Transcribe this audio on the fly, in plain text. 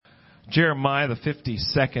Jeremiah, the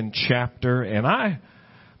 52nd chapter, and I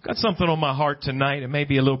got something on my heart tonight. It may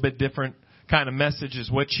be a little bit different kind of message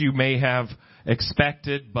as what you may have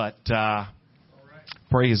expected, but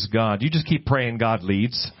praise God. You just keep praying God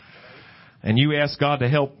leads, and you ask God to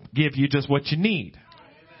help give you just what you need.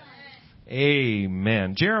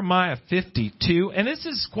 Amen. Jeremiah 52, and this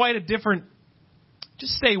is quite a different,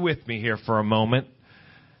 just stay with me here for a moment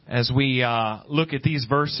as we look at these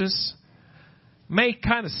verses. May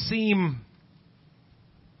kind of seem,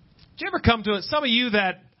 did you ever come to it? Some of you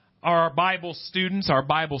that are Bible students, are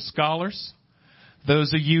Bible scholars,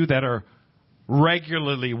 those of you that are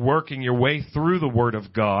regularly working your way through the Word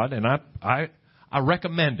of God, and I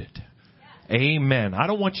recommend it. Amen. I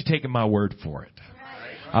don't want you taking my word for it.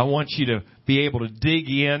 I want you to be able to dig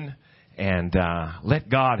in and let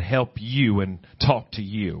God help you and talk to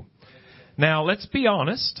you. Now, let's be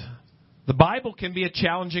honest. The Bible can be a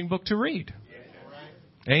challenging book to read.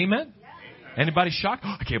 Amen? Anybody shocked?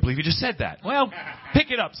 Oh, I can't believe you just said that. Well,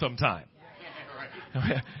 pick it up sometime.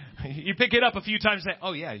 You pick it up a few times and say,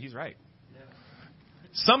 oh yeah, he's right.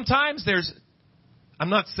 Sometimes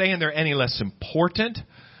I'm not saying they're any less important,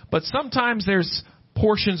 but sometimes there's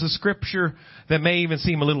portions of Scripture that may even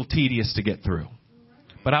seem a little tedious to get through.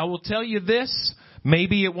 But I will tell you this,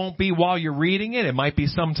 maybe it won't be while you're reading it. It might be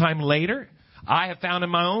sometime later. I have found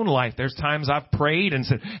in my own life, there's times I've prayed and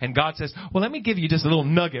said, and God says, well, let me give you just a little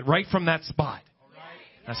nugget right from that spot.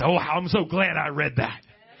 I said, oh, I'm so glad I read that.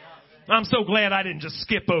 I'm so glad I didn't just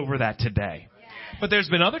skip over that today. But there's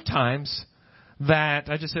been other times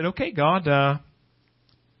that I just said, okay, God,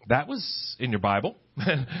 that was in your Bible.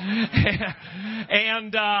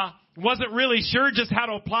 And wasn't really sure just how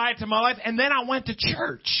to apply it to my life. And then I went to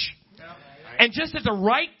church. And just at the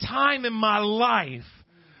right time in my life,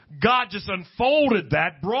 God just unfolded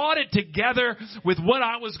that, brought it together with what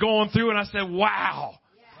I was going through, and I said, wow,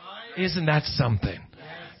 isn't that something?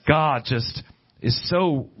 God just is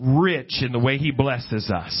so rich in the way He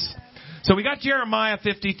blesses us. So we got Jeremiah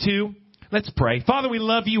 52. Let's pray. Father, we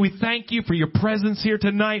love you. We thank you for your presence here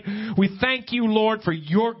tonight. We thank you, Lord, for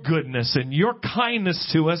your goodness and your kindness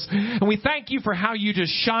to us. And we thank you for how you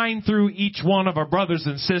just shine through each one of our brothers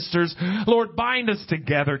and sisters. Lord, bind us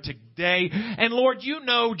together today. And Lord, you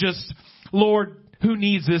know just, Lord, who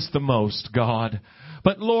needs this the most, God.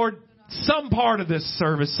 But Lord, some part of this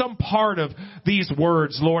service, some part of these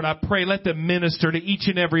words, Lord, I pray, let them minister to each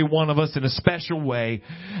and every one of us in a special way.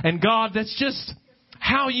 And God, that's just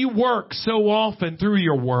how you work so often through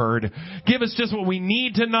your word. Give us just what we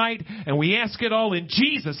need tonight, and we ask it all in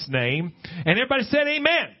Jesus' name. And everybody said amen.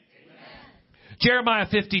 Amen. Jeremiah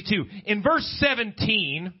 52. In verse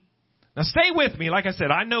 17, now stay with me. Like I said,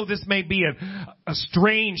 I know this may be a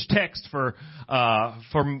strange text for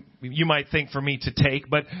you might think for me to take,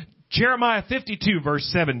 but Jeremiah 52 verse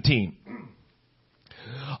 17.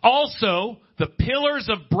 Also, the pillars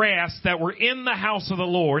of brass that were in the house of the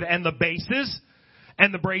Lord and the bases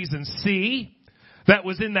and the brazen sea that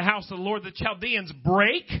was in the house of the Lord, the Chaldeans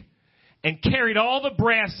break and carried all the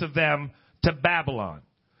brass of them to Babylon.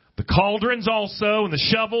 The cauldrons also, and the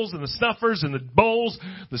shovels, and the snuffers, and the bowls,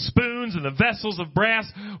 the spoons, and the vessels of brass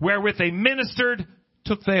wherewith they ministered,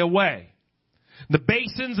 took they away. The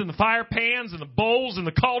basins, and the fire pans, and the bowls, and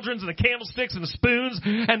the cauldrons, and the candlesticks, and the spoons,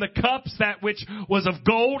 and the cups, that which was of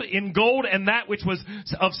gold in gold, and that which was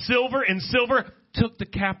of silver in silver, took the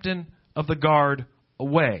captain of the guard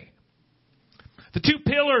away. The two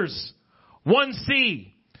pillars, one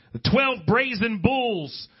sea, the 12 brazen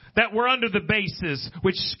bulls that were under the bases,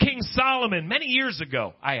 which King Solomon, many years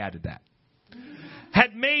ago, I added that,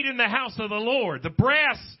 had made in the house of the Lord. The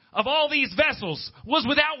brass of all these vessels was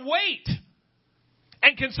without weight.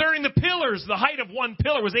 And concerning the pillars, the height of one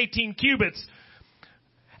pillar was 18 cubits,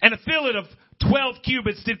 and a fillet of 12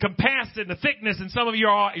 cubits did compass it in the thickness, and some of your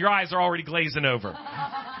eyes are already glazing over.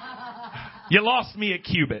 You lost me at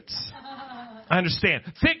cubits. I understand.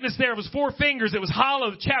 Thickness there was 4 fingers. It was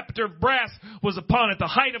hollow. The chapter of brass was upon it. The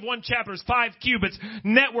height of one chapter was 5 cubits.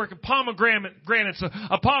 Network of pomegranates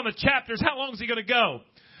upon the chapters. How long is he going to go?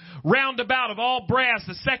 Round about of all brass,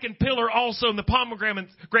 the second pillar also, and the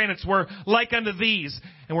pomegranates were like unto these,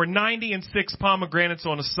 and were 96 pomegranates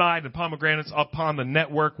on a side, and pomegranates upon the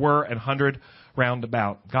network were 100 round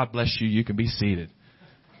about. God bless you. You can be seated.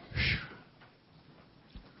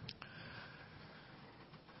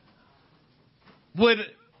 Would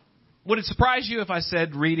it surprise you if I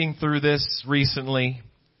said, reading through this recently,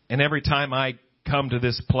 and every time I come to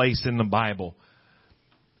this place in the Bible,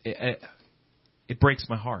 it breaks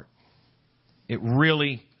my heart. It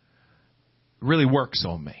really works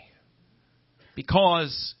on me.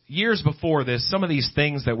 Because years before this, some of these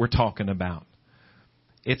things that we're talking about,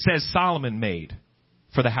 it says Solomon made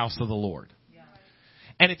for the house of the Lord.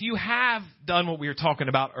 And if you have done what we were talking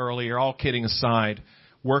about earlier, all kidding aside,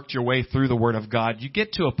 worked your way through the Word of God, you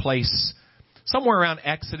get to a place somewhere around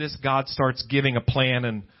Exodus, God starts giving a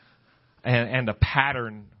plan and a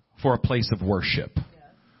pattern for a place of worship,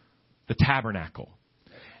 the tabernacle.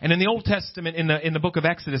 And in the Old Testament, in the book of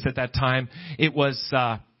Exodus at that time, it was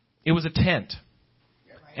a tent.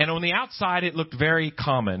 And on the outside, it looked very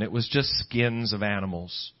common. It was just skins of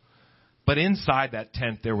animals. But inside that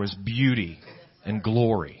tent, there was beauty and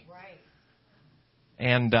glory.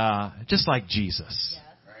 And just like Jesus.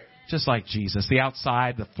 Just like Jesus. The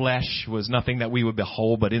outside, the flesh, was nothing that we would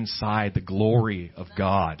behold, but inside, the glory of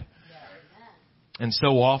God. And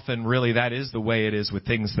so often, really, that is the way it is with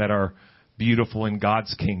things that are beautiful in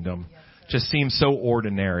God's kingdom. Just seems so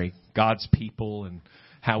ordinary. God's people and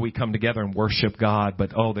how we come together and worship God.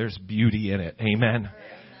 But, there's beauty in it. Amen.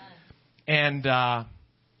 And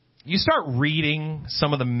you start reading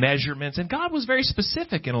some of the measurements. And God was very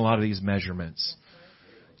specific in a lot of these measurements.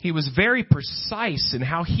 He was very precise in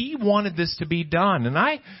how He wanted this to be done. And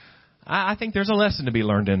I think there's a lesson to be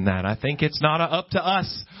learned in that. I think it's not up to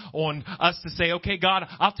us to say, okay, God,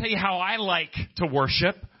 I'll tell you how I like to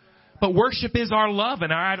worship. But worship is our love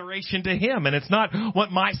and our adoration to Him. And it's not what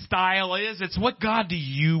my style is. It's what God do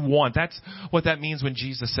you want. That's what that means when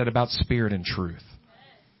Jesus said about spirit and truth.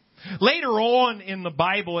 Later on in the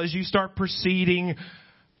Bible, as you start proceeding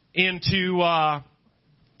into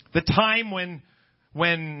the time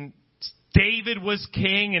when David was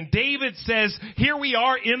king, and David says, here we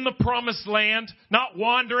are in the promised land, not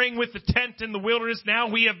wandering with the tent in the wilderness. Now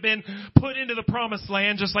we have been put into the promised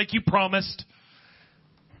land just like you promised.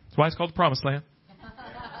 That's why it's called the promised land.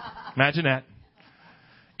 Imagine that.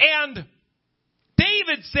 And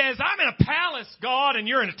David says, I'm in a palace, God, and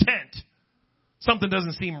you're in a tent. Something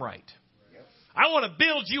doesn't seem right. I want to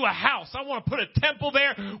build you a house. I want to put a temple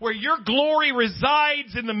there where your glory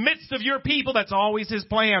resides in the midst of your people. That's always His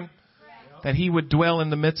plan. That He would dwell in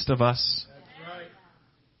the midst of us.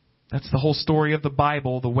 That's the whole story of the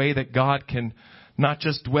Bible. The way that God can not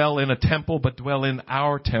just dwell in a temple, but dwell in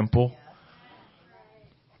our temple.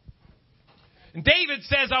 And David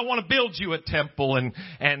says, I want to build you a temple. And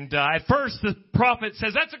at first the prophet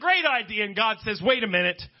says, that's a great idea. And God says, wait a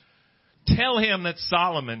minute. Tell him that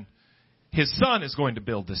Solomon, his son, is going to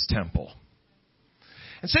build this temple.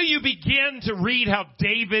 And so you begin to read how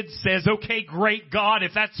David says, okay, great God,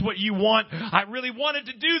 if that's what you want, I really wanted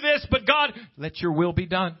to do this, but God, let your will be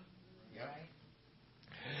done.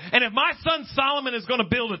 And if my son Solomon is going to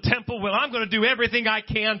build a temple, well, I'm going to do everything I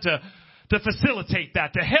can to facilitate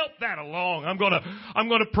that, to help that along. I'm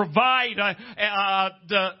going to provide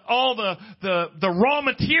all the raw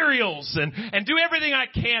materials and do everything I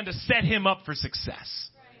can to set him up for success.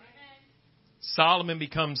 Solomon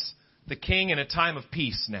becomes the king in a time of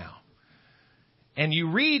peace now. And you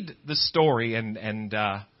read the story and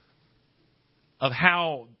of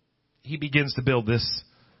how he begins to build this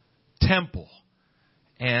temple.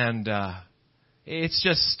 And it's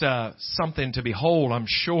just something to behold, I'm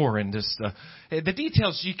sure. And just the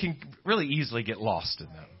details, you can really easily get lost in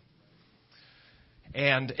them.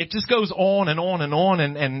 And it just goes on and on and on.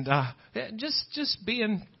 And just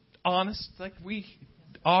being honest, like we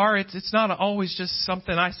are. It's not always just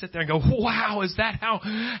something I sit there and go, wow, is that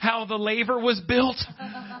how the laver was built?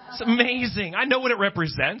 It's amazing. I know what it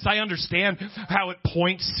represents. I understand how it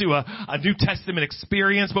points to a New Testament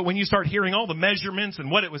experience. But when you start hearing all the measurements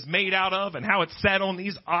and what it was made out of and how it sat on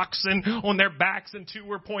these oxen on their backs and two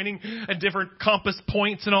were pointing at different compass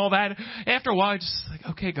points and all that, after a while, I just like,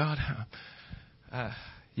 okay, God,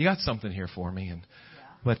 you got something here for me.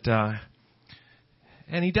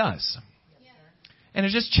 And He does. And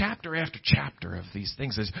it's just chapter after chapter of these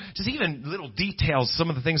things. There's just even little details. Some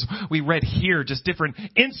of the things we read here, just different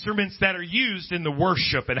instruments that are used in the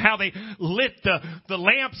worship and how they lit the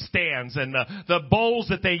lampstands and the bowls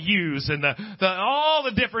that they use and all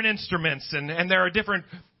the different instruments. And there are different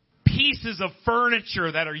pieces of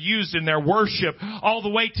furniture that are used in their worship all the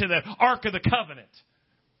way to the Ark of the Covenant.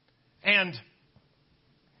 And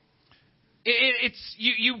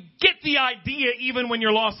you get the idea even when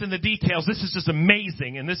you're lost in the details. This is just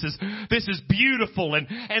amazing, and this is beautiful, and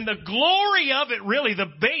the glory of it, really,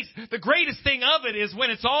 the greatest thing of it is when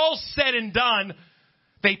it's all said and done,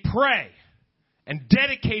 they pray and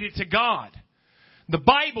dedicate it to God. The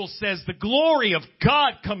Bible says the glory of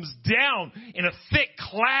God comes down in a thick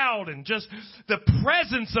cloud, and just the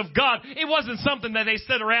presence of God. It wasn't something that they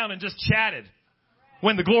sat around and just chatted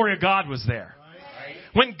when the glory of God was there.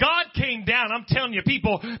 When God came down, I'm telling you,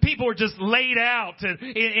 people were just laid out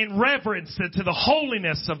in reverence to the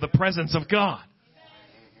holiness of the presence of God.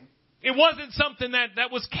 It wasn't something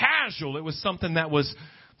that was casual. It was something that was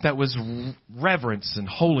reverence and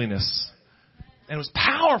holiness. And it was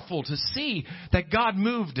powerful to see that God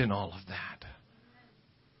moved in all of that.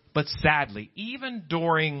 But sadly, even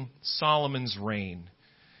during Solomon's reign,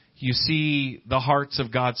 you see the hearts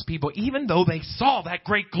of God's people, even though they saw that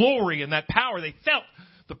great glory and that power, they felt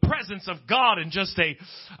the presence of God in just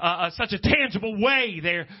such a tangible way.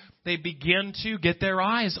 They begin to get their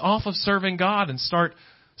eyes off of serving God and start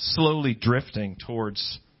slowly drifting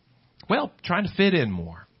towards, trying to fit in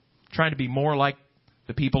more, trying to be more like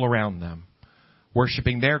the people around them,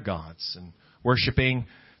 worshiping their gods and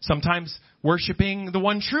sometimes worshiping the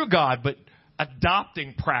one true God, but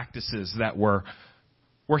adopting practices that were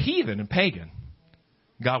heathen and pagan.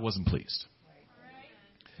 God wasn't pleased.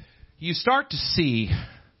 You start to see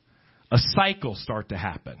a cycle start to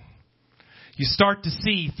happen. You start to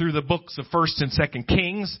see through the books of 1st and 2nd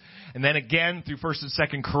Kings, and then again through 1st and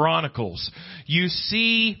 2nd Chronicles. You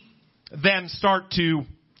see them start to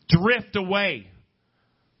drift away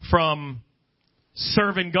from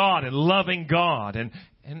serving God and loving God. And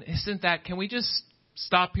isn't that, can we just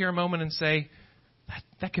stop here a moment and say,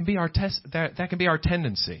 that can be our that can be our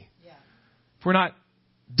tendency. Yeah. If we're not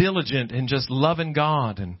diligent in just loving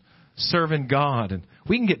God and serving God, and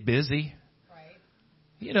we can get busy.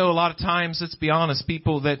 Right. A lot of times, let's be honest,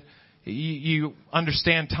 people that you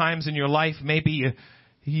understand times in your life, maybe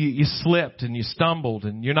you slipped and you stumbled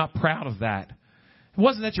and you're not proud of that. It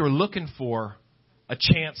wasn't that you were looking for a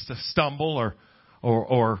chance to stumble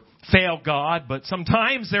or fail God, but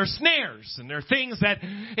sometimes there are snares and there are things that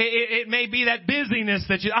it may be that busyness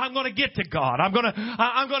that I'm going to get to God. I'm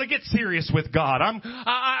going to get serious with God.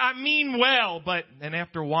 I mean well, and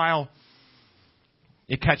after a while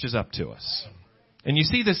it catches up to us. And you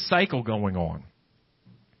see this cycle going on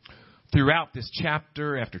throughout this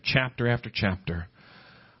chapter after chapter after chapter,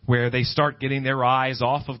 where they start getting their eyes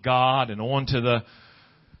off of God and onto the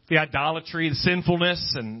idolatry, the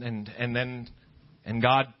sinfulness, and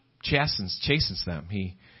God chastens them.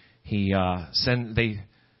 He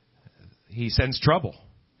sends trouble,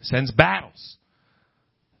 sends battles.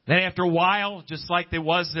 Then after a while, just like there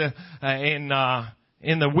was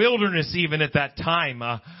in the wilderness, even at that time,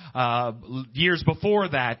 years before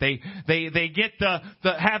that, they get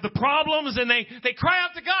have the problems, and they cry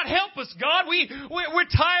out to God, "Help us, God! We're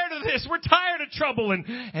tired of this. We're tired of trouble,"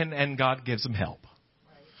 and God gives them help.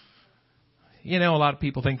 A lot of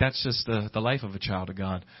people think that's just the life of a child of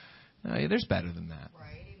God. No, there's better than that.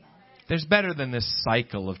 There's better than this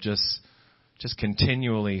cycle of just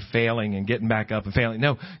continually failing and getting back up and failing.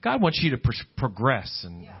 No, God wants you to progress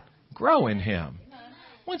and grow in Him.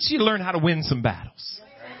 Wants you to learn how to win some battles,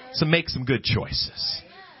 so make some good choices.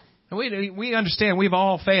 And we understand we've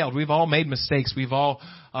all failed. We've all made mistakes. We've all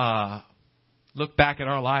looked back at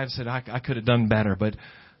our lives and I could have done better.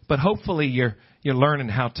 But hopefully you're learning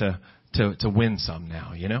how to win some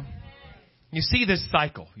now, You see this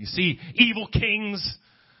cycle. You see evil kings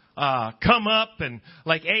come up and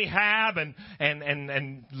like Ahab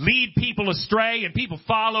and lead people astray, and people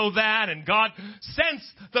follow that, and God sends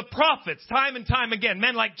the prophets time and time again,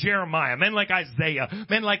 men like Jeremiah, men like Isaiah,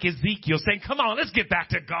 men like Ezekiel, saying, "Come on, let's get back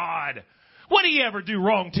to God. What did He ever do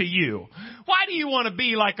wrong to you? Why do you want to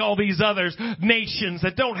be like all these other nations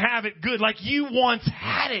that don't have it good like you once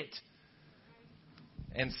had it?"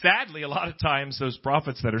 And sadly, a lot of times, those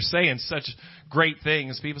prophets that are saying such great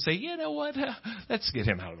things, people say, "You know what? Let's get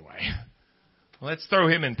him out of the way. Let's throw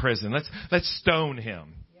him in prison. Let's stone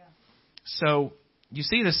him." Yeah. So you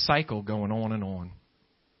see this cycle going on and on.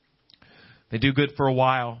 They do good for a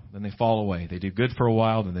while, then they fall away. They do good for a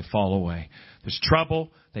while, then they fall away. There's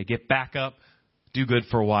trouble, they get back up, do good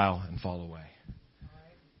for a while, and fall away.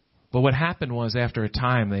 Right. But what happened was, after a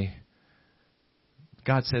time,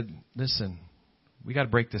 God said, "Listen, we got to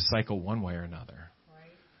break this cycle one way or another.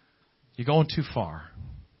 Right. You're going too far."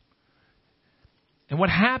 And what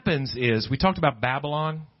happens is, we talked about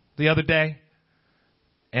Babylon the other day.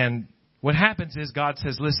 And what happens is God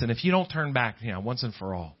says, "Listen, if you don't turn back once and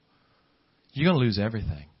for all, you're going to lose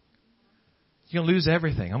everything. You're going to lose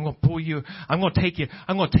everything. I'm going to pull you. I'm going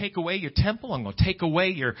to take away your temple. I'm going to take away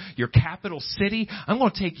your capital city. I'm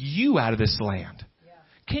going to take you out of this land."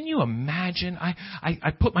 Can you imagine?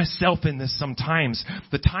 I put myself in this sometimes.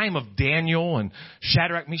 The time of Daniel and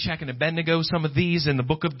Shadrach, Meshach, and Abednego, some of these in the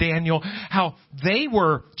book of Daniel, how they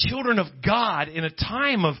were children of God in a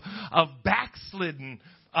time of backslidden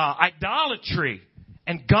idolatry.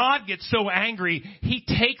 And God gets so angry, He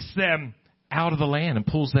takes them out of the land and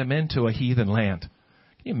pulls them into a heathen land. Can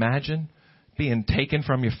you imagine being taken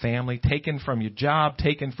from your family, taken from your job,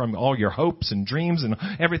 taken from all your hopes and dreams and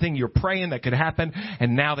everything you're praying that could happen.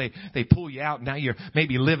 And now they pull you out. Now you're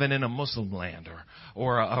maybe living in a Muslim land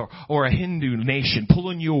or a Hindu nation,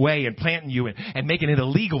 pulling you away and planting you and making it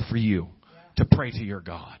illegal for you to pray to your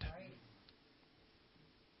God.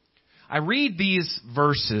 I read these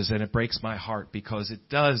verses and it breaks my heart because it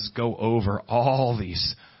does go over all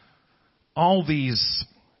these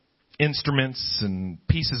instruments and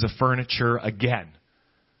pieces of furniture again.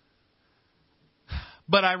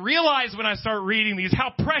 But I realize when I start reading these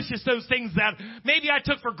how precious those things that maybe I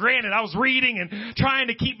took for granted. I was reading and trying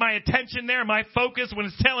to keep my attention there, my focus when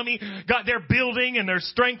it's telling me God, they're building and they're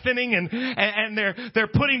strengthening and they're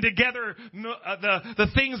putting together the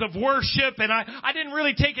things of worship. And I didn't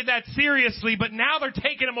really take it that seriously, but now they're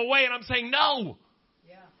taking them away and I'm saying no.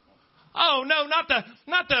 Oh no, not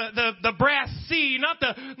the brass sea, not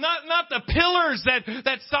the pillars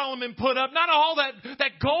that Solomon put up, not all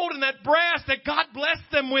that gold and that brass that God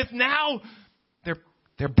blessed them with. Now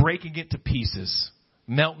they're breaking it to pieces,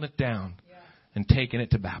 melting it down, and taking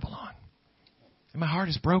it to Babylon. And my heart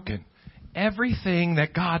is broken. Everything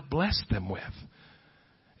that God blessed them with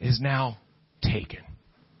is now taken.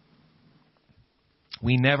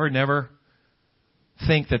 We never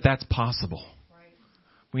think that that's possible.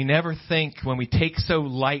 We never think when we take so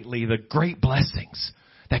lightly the great blessings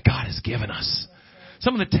that God has given us.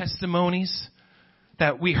 Some of the testimonies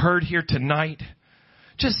that we heard here tonight,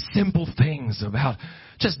 just simple things about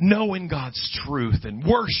just knowing God's truth and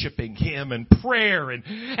worshiping Him and prayer and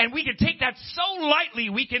we can take that so lightly.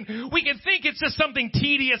 We can think it's just something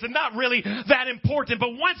tedious and not really that important.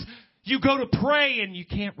 But once you go to pray and you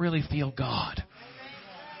can't really feel God.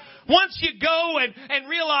 Once you go and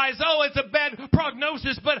realize, it's a bad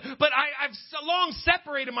prognosis, but I've so long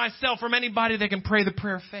separated myself from anybody that can pray the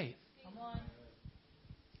prayer of faith.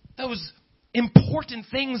 Those important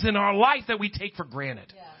things in our life that we take for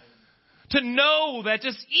granted. To know that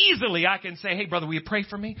just easily I can say, hey brother, will you pray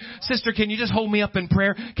for me? Sister, can you just hold me up in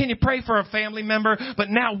prayer? Can you pray for a family member?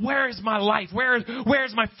 But now where is my life? Where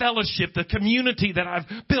is my fellowship, the community that I've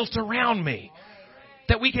built around me?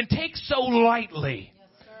 That we can take so lightly.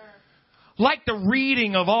 Like the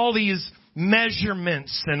reading of all these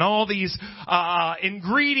measurements and all these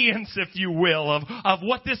ingredients, if you will, of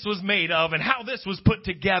what this was made of and how this was put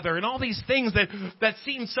together and all these things that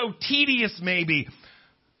seem so tedious maybe.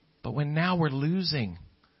 But when now we're losing,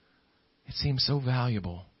 it seems so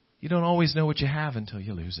valuable. You don't always know what you have until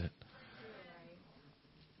you lose it.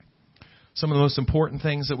 Some of the most important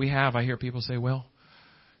things that we have, I hear people say, well,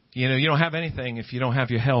 you don't have anything if you don't have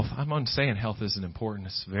your health. I'm not saying health isn't important.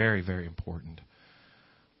 It's very, very important.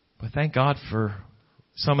 But thank God for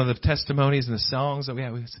some of the testimonies and the songs that we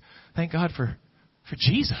have. Thank God for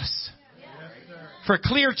Jesus. For a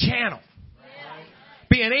clear channel.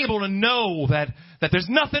 Being able to know that there's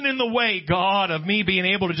nothing in the way, God, of me being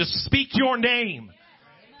able to just speak your name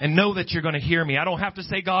and know that you're going to hear me. I don't have to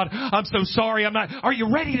say, God, I'm so sorry. I'm not. Are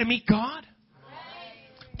you ready to meet God?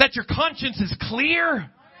 That your conscience is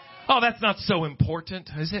clear? Oh, that's not so important,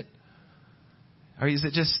 is it? Or is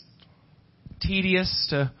it just tedious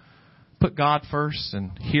to put God first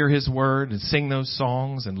and hear His word and sing those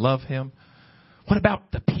songs and love Him? What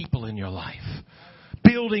about the people in your life?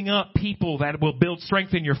 Building up people that will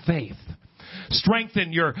strengthen your faith.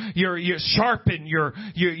 Strengthen your sharpen your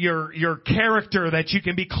character, that you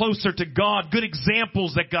can be closer to God. Good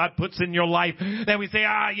examples that God puts in your life that we say,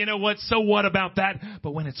 you know what, so what about that?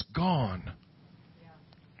 But when it's gone,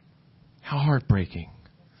 how heartbreaking.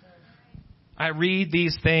 I read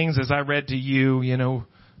these things as I read to you,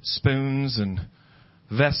 spoons and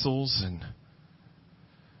vessels and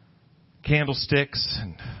candlesticks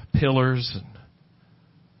and pillars.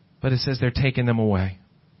 But it says they're taking them away.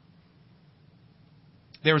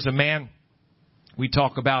 There was a man we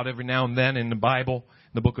talk about every now and then in the Bible,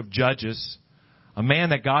 in the book of Judges. A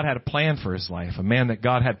man that God had a plan for his life. A man that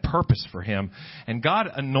God had purpose for him. And God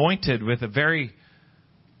anointed with a very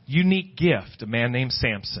unique gift, a man named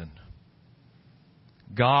Samson.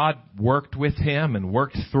 God worked with him and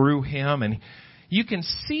worked through him, and you can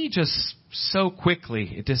see just so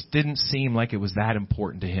quickly, it just didn't seem like it was that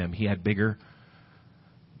important to him. He had bigger,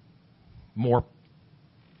 more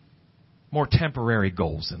temporary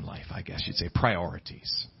goals in life, I guess you'd say,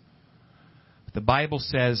 priorities. But the Bible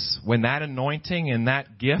says when that anointing and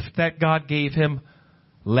that gift that God gave him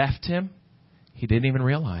left him, he didn't even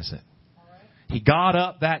realize it. He got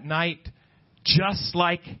up that night just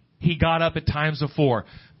like he got up at times before,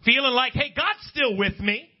 feeling like, hey, God's still with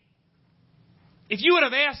me. If you would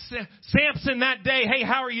have asked Samson that day, hey,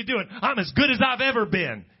 how are you doing? I'm as good as I've ever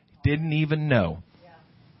been. Didn't even know.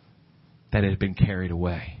 that it had been carried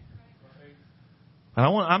away. And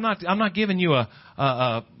I'm not giving you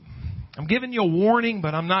I'm giving you a warning,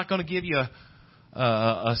 but I'm not going to give you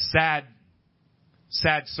a sad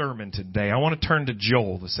sermon today. I want to turn to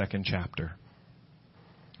Joel, the 2nd chapter.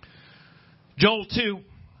 Joel 2.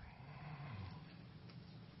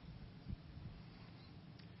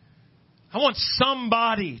 I want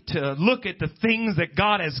somebody to look at the things that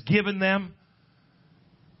God has given them.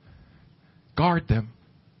 Guard them.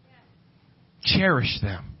 Cherish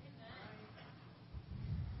them.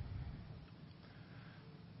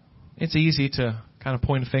 It's easy to kind of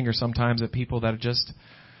point a finger sometimes at people that are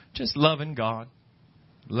just loving God.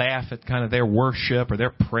 Laugh at kind of their worship or their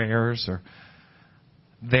prayers or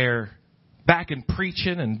their back in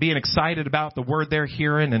preaching and being excited about the word they're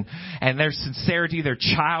hearing and their sincerity, their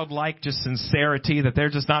childlike just sincerity that they're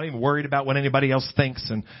just not even worried about what anybody else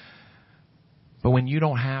thinks. But when you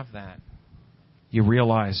don't have that, you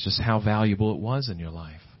realize just how valuable it was in your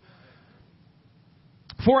life.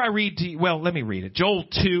 Before I read to you, well, let me read it. Joel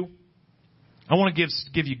 2. I want to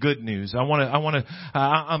give you good news.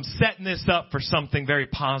 I'm setting this up for something very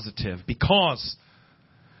positive because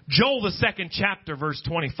Joel, the 2nd chapter, verse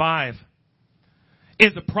 25,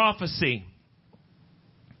 is a prophecy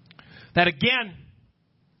that, again,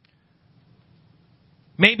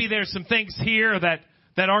 maybe there's some things here that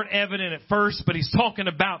aren't evident at first, but he's talking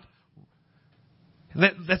about,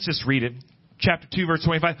 let's just read it. Chapter 2, verse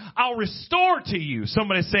 25. I'll restore to you.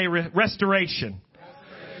 Somebody say restoration.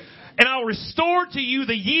 And I'll restore to you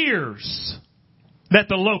the years that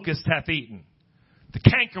the locust hath eaten. The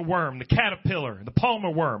cankerworm, the caterpillar, the palmer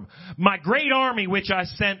worm. My great army which I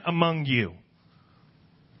sent among you.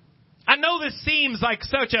 I know this seems like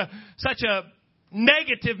such a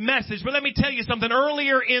negative message, but let me tell you something.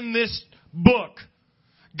 Earlier in this book,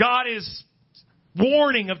 God is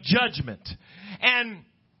warning of judgment. And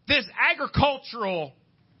this agricultural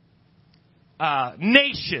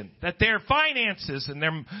nation, that their finances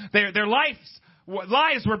and their lives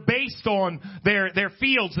were based on their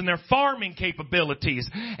fields and their farming capabilities.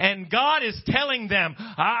 And God is telling them,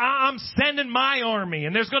 I'm sending my army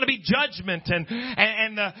and there's going to be judgment and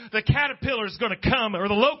the caterpillar is going to come, or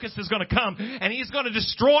the locust is going to come, and he's going to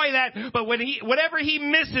destroy that. But whatever he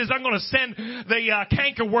misses, I'm going to send the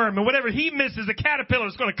cankerworm, and whatever he misses, the caterpillar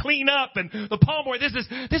is going to clean up, and the palmer. This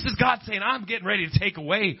is God saying, I'm getting ready to take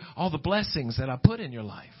away all the blessings that I put in your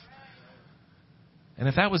life. And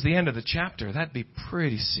if that was the end of the chapter, that'd be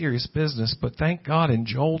pretty serious business. But thank God in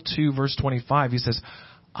Joel 2, verse 25, he says,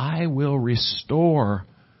 I will restore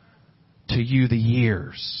to you the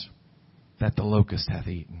years that the locust hath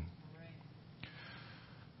eaten.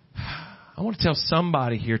 I want to tell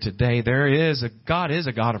somebody here today, God is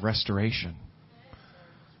a God of restoration.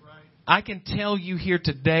 I can tell you here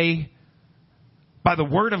today, by the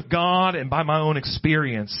word of God and by my own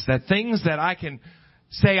experience, that things that I can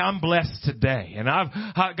say I'm blessed today and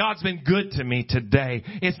God's been good to me today,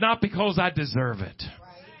 it's not because I deserve it.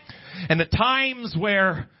 And the times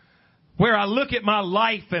where I look at my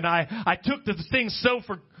life and I took the things so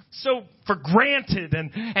for granted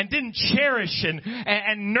and didn't cherish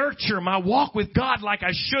and nurture my walk with God like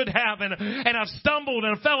I should have, and I've stumbled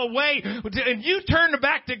and I fell away, and you turn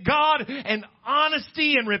back to God in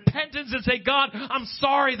honesty and repentance and say, God, I'm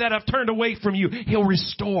sorry that I've turned away from you. He'll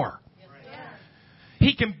restore.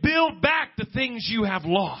 He can build back the things you have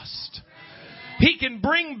lost. He can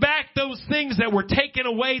bring back those things that were taken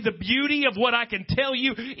away. The beauty of what I can tell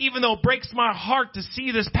you, even though it breaks my heart to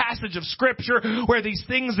see this passage of Scripture where these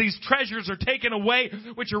things, these treasures are taken away,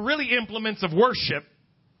 which are really implements of worship,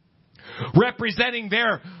 representing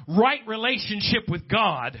their right relationship with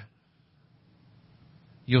God.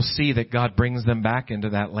 You'll see that God brings them back into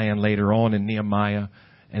that land later on in Nehemiah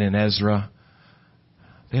and in Ezra.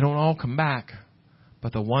 They don't all come back.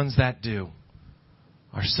 But the ones that do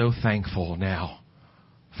are so thankful now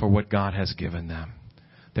for what God has given them.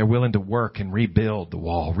 They're willing to work and rebuild the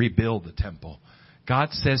wall, rebuild the temple. God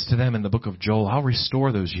says to them in the book of Joel, I'll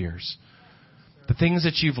restore those years. The things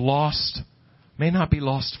that you've lost may not be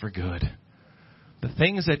lost for good. The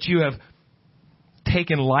things that you have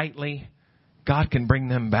taken lightly, God can bring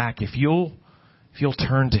them back if you'll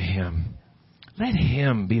turn to Him. Let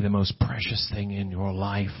Him be the most precious thing in your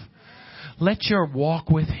life. Let your walk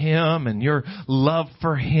with Him and your love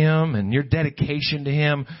for Him and your dedication to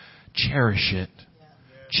Him, cherish it.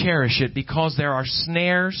 Cherish it, because there are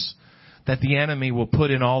snares that the enemy will put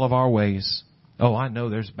in all of our ways. Oh, I know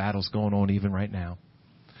there's battles going on even right now.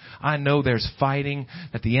 I know there's fighting,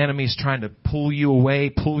 that the enemy's trying to pull you away,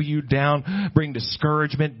 pull you down, bring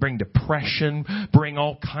discouragement, bring depression, bring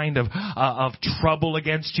all kind of trouble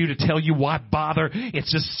against you to tell you why bother.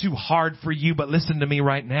 It's just too hard for you. But listen to me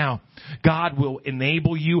right now. God will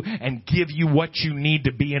enable you and give you what you need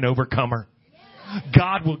to be an overcomer.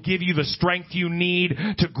 God will give you the strength you need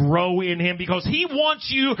to grow in Him, because He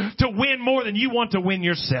wants you to win more than you want to win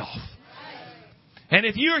yourself. And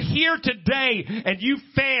if you're here today and you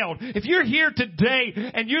failed, if you're here today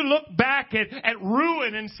and you look back at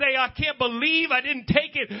ruin and say, I can't believe I didn't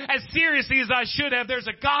take it as seriously as I should have, there's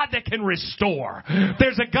a God that can restore.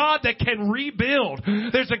 There's a God that can rebuild.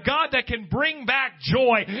 There's a God that can bring back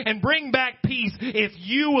joy and bring back peace if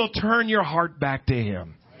you will turn your heart back to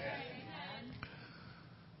Him.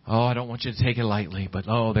 Oh, I don't want you to take it lightly, but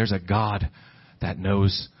there's a God that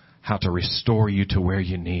knows how to restore you to where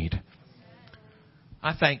you need.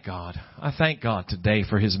 I thank God. I thank God today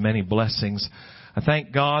for His many blessings. I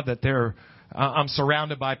thank God that I'm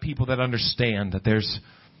surrounded by people that understand that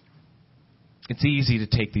it's easy to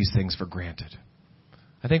take these things for granted.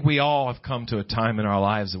 I think we all have come to a time in our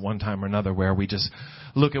lives at one time or another where we just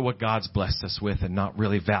look at what God's blessed us with and not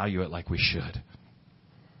really value it like we should.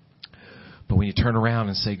 But when you turn around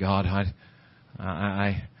and say, God,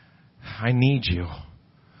 I need you.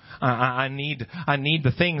 I need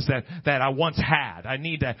the things that I once had. I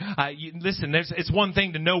need that. Listen, it's one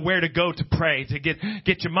thing to know where to go to pray, to get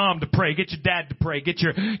your mom to pray, get your dad to pray, get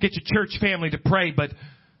your church family to pray, but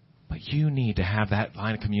you need to have that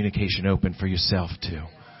line of communication open for yourself too.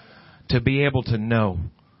 To be able to know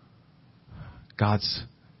God's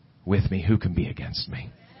with me, who can be against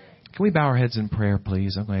me? Can we bow our heads in prayer,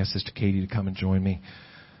 please? I'm going to ask Sister Katie to come and join me,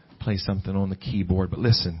 play something on the keyboard. But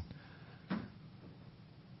listen,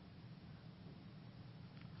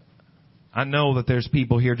 I know that there's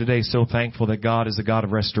people here today so thankful that God is a God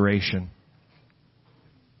of restoration.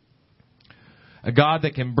 A God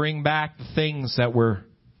that can bring back the things that were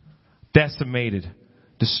decimated,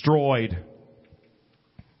 destroyed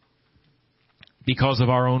because of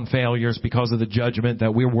our own failures, because of the judgment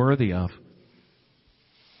that we're worthy of.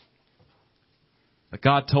 But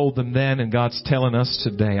God told them then, and God's telling us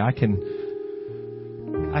today, I can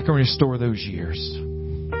restore those years.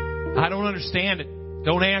 I don't understand it.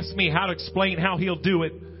 Don't ask me how to explain how He'll do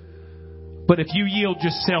it. But if you yield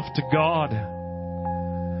yourself to God,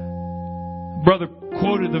 Brother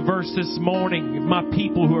quoted the verse this morning, if my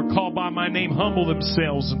people who are called by my name humble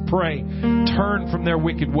themselves and pray, turn from their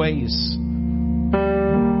wicked ways.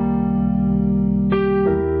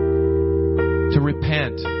 To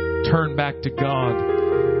repent, turn back to God,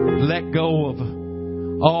 let go of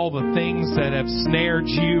all the things that have snared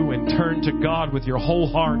you and turn to God with your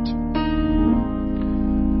whole heart.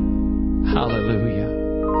 Hallelujah.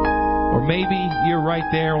 Or maybe you're right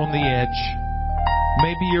there on the edge.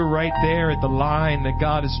 Maybe you're right there at the line that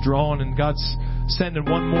God has drawn, and God's sending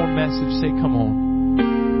one more message. Say, come on,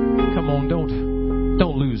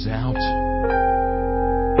 don't lose out.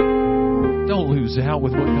 Don't lose out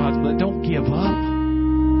with what God's blessed. Don't give up.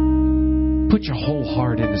 Put your whole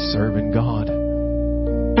heart into serving God.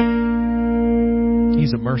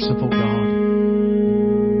 He's a merciful God.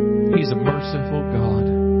 He's a merciful God.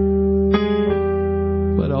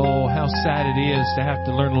 But oh, how sad it is to have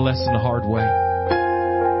to learn a lesson the hard way.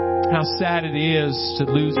 How sad it is to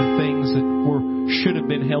lose the things that should have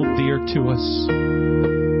been held dear to us.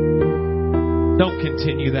 Don't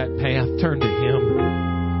continue that path. Turn to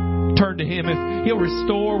Him. Turn to Him. If He'll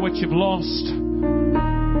restore what you've lost,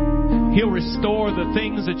 He'll restore the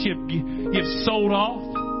things that you've sold off,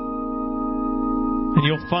 and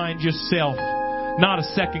you'll find yourself not a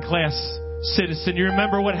second-class citizen. You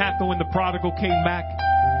remember what happened when the prodigal came back?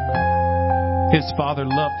 His father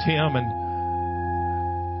loved him and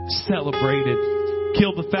celebrated,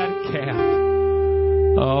 killed the fatted calf.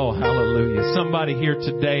 Oh, hallelujah. Somebody here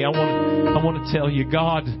today, I want to tell you,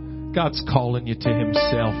 God's calling you to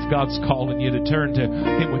Himself. God's calling you to turn to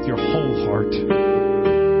Him with your whole heart.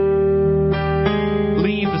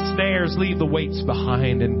 Leave the snares, leave the weights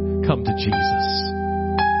behind, and come to Jesus.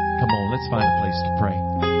 Come on, let's find a place to pray.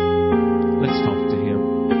 Let's talk to Him.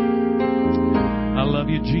 I love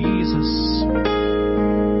you, Jesus.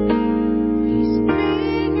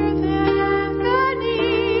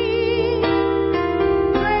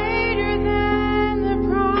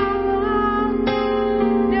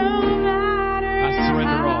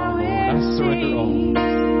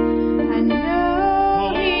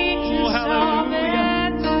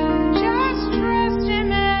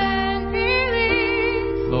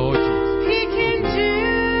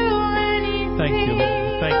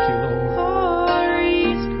 Thank you, Lord.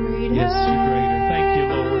 Yes, you're greater.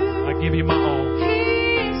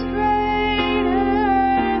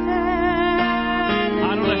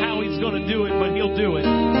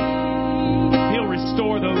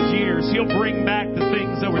 He'll bring back the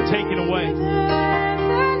things that were taken away.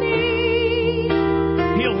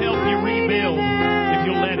 He'll help you rebuild if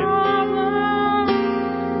you'll let Him.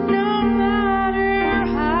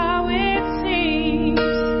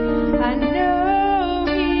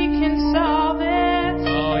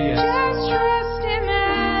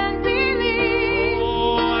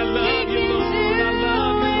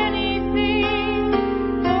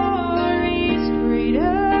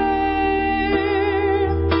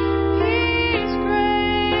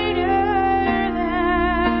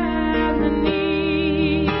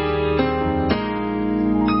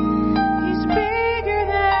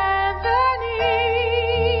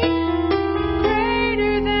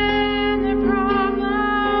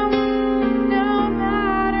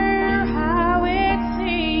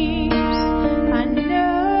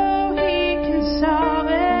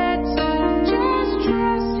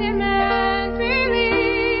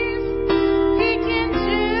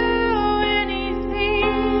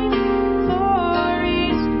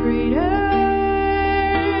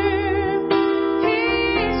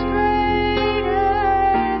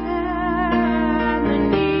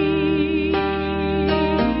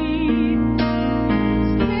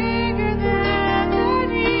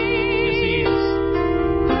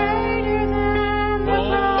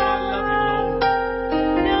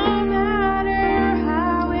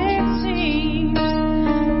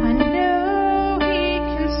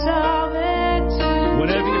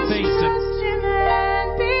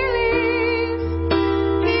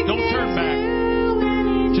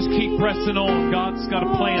 Pressing on. God's got a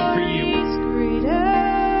plan for you.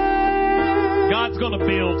 God's going to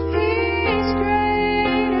build.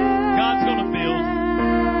 God's going to build.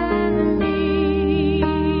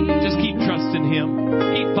 Just keep trusting Him.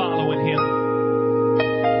 Keep following Him.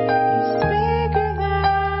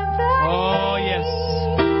 Oh, yes.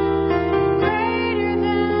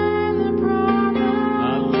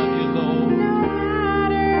 I love you, Lord.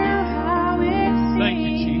 Thank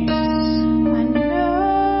you, Jesus.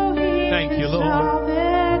 Thank you, Lord.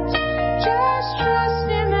 Just trust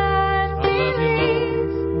Him and believe. I love you, Lord.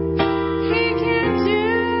 He can do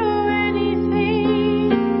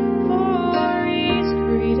anything, for He's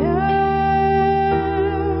greater.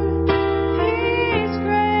 He's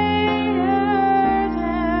greater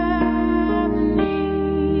than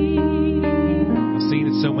me. I've seen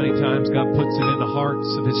it so many times. God puts it in the hearts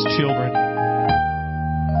of His children.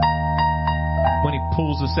 When He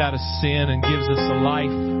pulls us out of sin and gives us a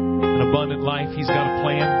life, an abundant life, He's got a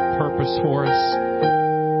plan, purpose for us.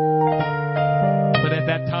 But at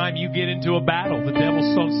that time you get into a battle. The devil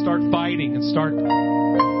start fighting and start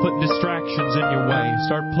putting distractions in your way,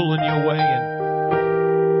 start pulling you away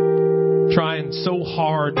and trying so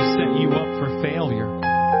hard to set you up for failure.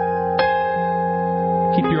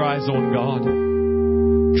 Keep your eyes on God.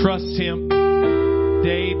 Trust Him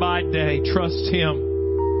day by day. Trust Him.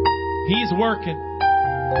 He's working.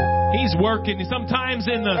 He's working. Sometimes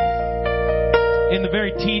in the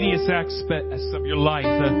very tedious aspects of your life,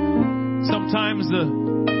 sometimes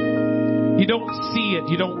you don't see it,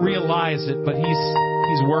 you don't realize it, but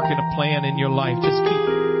He's working a plan in your life. Just keep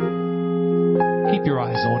your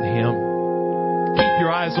eyes on Him. Keep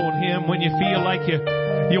your eyes on Him. When you feel like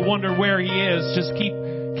you wonder where He is, just keep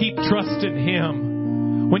trusting Him.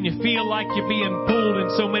 When you feel like you're being pulled in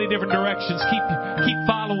so many different directions, keep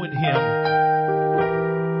following Him.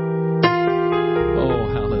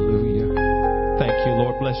 Thank you,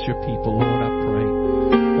 Lord. Bless your people, Lord, I pray.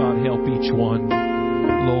 God, help each one,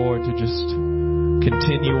 Lord, to just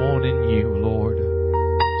continue on in you, Lord.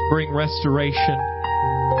 Bring restoration.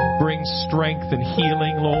 Bring strength and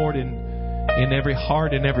healing, Lord, in every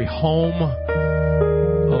heart, in every home.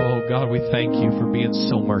 Oh, God, we thank you for being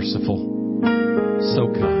so merciful, so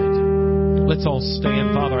kind. Let's all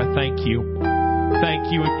stand. Father, I thank you.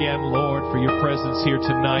 Thank you again, Lord, for your presence here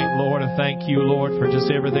tonight. Lord, I thank you, Lord, for just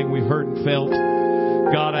everything we've heard and felt.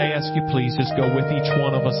 God, I ask you, please just go with each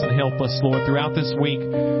one of us and help us, Lord, throughout this week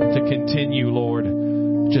to continue, Lord,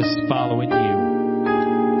 just following you.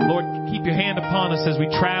 Lord, keep your hand upon us as we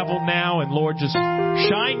travel now, and Lord, just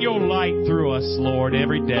shine your light through us, Lord,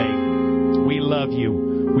 every day. We love you.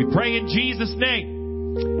 We pray in Jesus'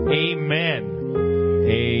 name. Amen.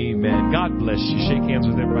 Amen. God bless you. Shake hands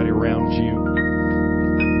with everybody around you.